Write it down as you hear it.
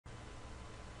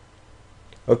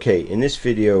Okay, in this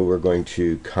video we're going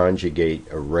to conjugate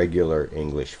a regular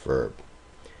English verb.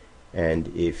 And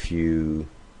if you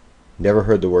never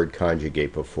heard the word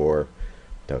conjugate before,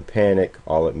 don't panic.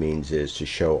 All it means is to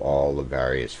show all the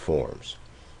various forms.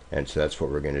 And so that's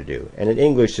what we're going to do. And in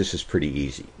English this is pretty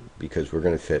easy because we're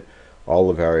going to fit all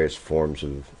the various forms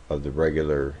of the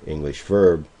regular English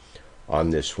verb on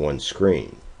this one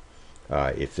screen.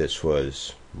 If this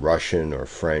was Russian or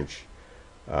French,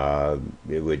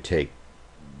 it would take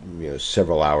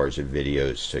several hours of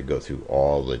videos to go through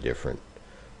all the different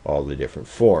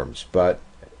forms. But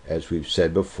as we've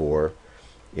said before,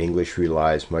 English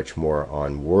relies much more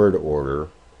on word order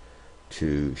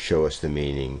to show us the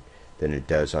meaning than it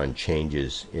does on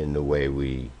changes in the way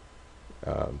we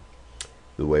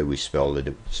spell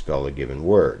a given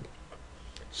word.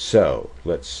 So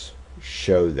let's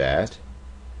show that.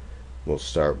 We'll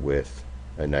start with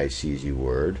a nice easy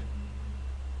word,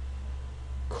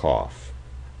 cough.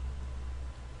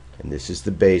 And this is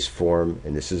the base form,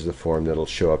 and this is the form that'll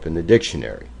show up in the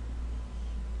dictionary.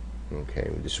 Okay,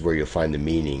 this is where you'll find the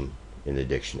meaning in the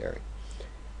dictionary.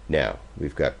 Now,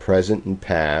 we've got present and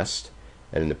past,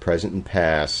 and in the present and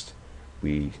past,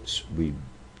 we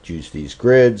use these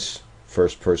grids: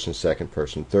 first person, second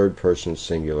person, third person,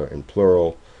 singular and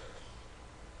plural.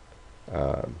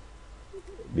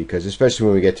 Because especially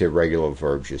when we get to irregular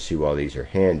verbs, you'll see why these are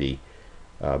handy.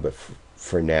 But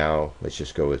for now, let's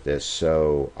just go with this.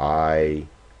 So, I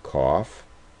cough.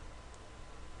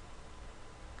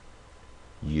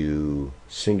 You,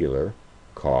 singular,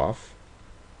 cough.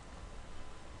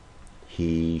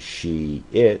 He, she,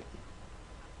 it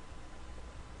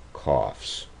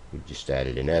coughs. We just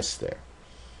added an S there.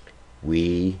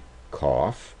 We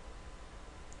cough.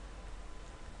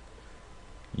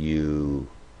 You,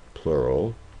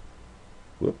 plural.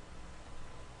 Whoop.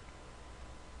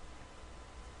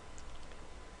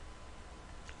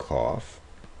 Cough.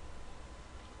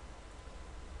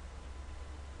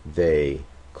 They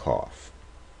cough.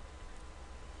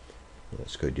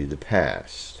 Let's go do the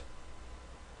past.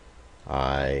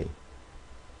 I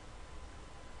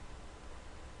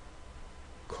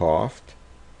coughed.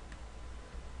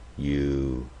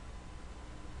 You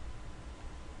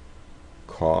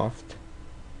coughed.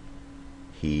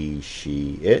 He,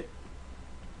 she, it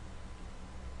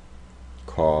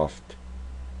coughed.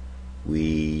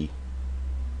 We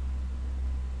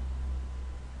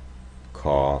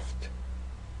coughed.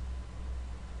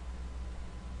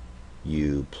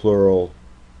 You, plural,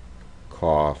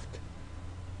 coughed.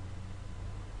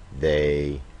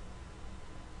 They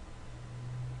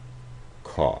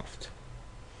coughed.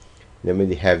 Then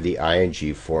we have the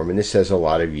ing form, and this has a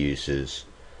lot of uses,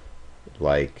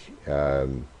 like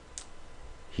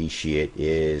he, she, it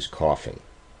is coughing.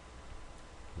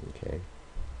 Okay.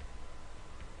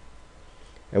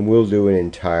 And we'll do an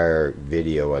entire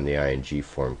video on the ing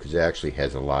form because it actually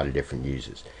has a lot of different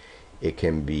uses. It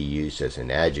can be used as an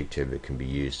adjective, it can be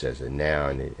used as a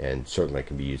noun, and certainly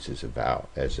can be used as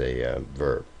a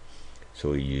verb. So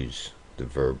we'll use the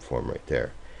verb form right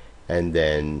there. And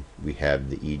then we have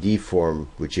the ed form,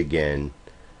 which again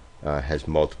has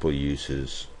multiple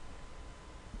uses.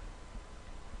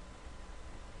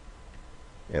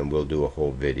 And we'll do a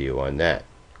whole video on that.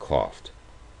 Coughed.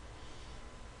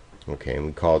 Okay, and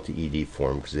we call it the ed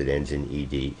form because it ends in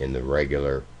ed in the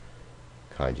regular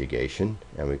conjugation,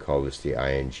 and we call this the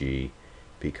ing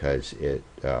because it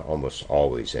almost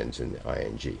always ends in the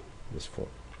ing, this form.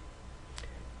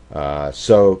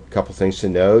 So a couple things to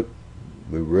note.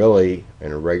 We really,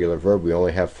 in a regular verb, we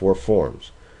only have 4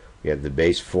 forms. We have the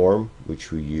base form,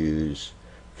 which we use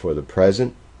for the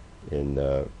present in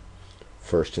the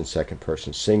first and second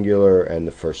person singular and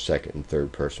the first, second, and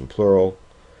third person plural.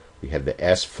 We have the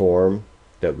S form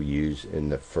that we use in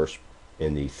the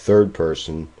third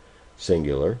person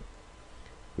singular.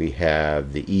 We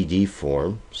have the ed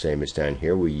form, same as down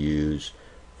here, we use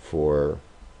for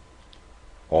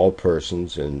all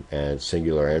persons and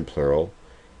singular and plural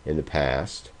in the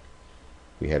past.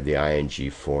 We have the ing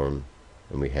form,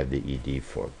 and we have the ed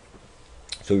form.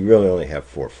 So we really only have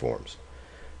 4 forms.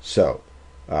 So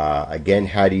again,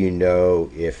 how do you know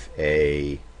if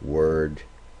a word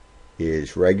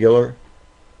is regular?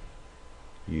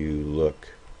 You look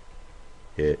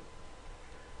it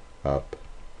up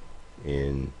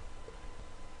in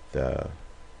the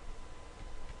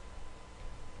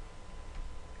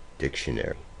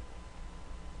dictionary.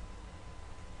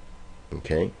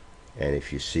 Okay, and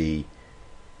if you see,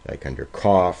 like under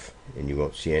cough, and you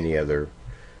won't see any other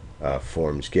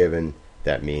forms given,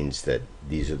 that means that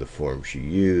these are the forms you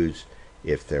use.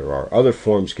 If there are other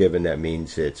forms given, that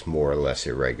means it's more or less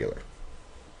irregular.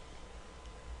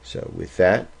 So with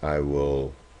that, I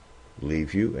will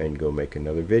leave you and go make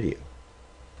another video.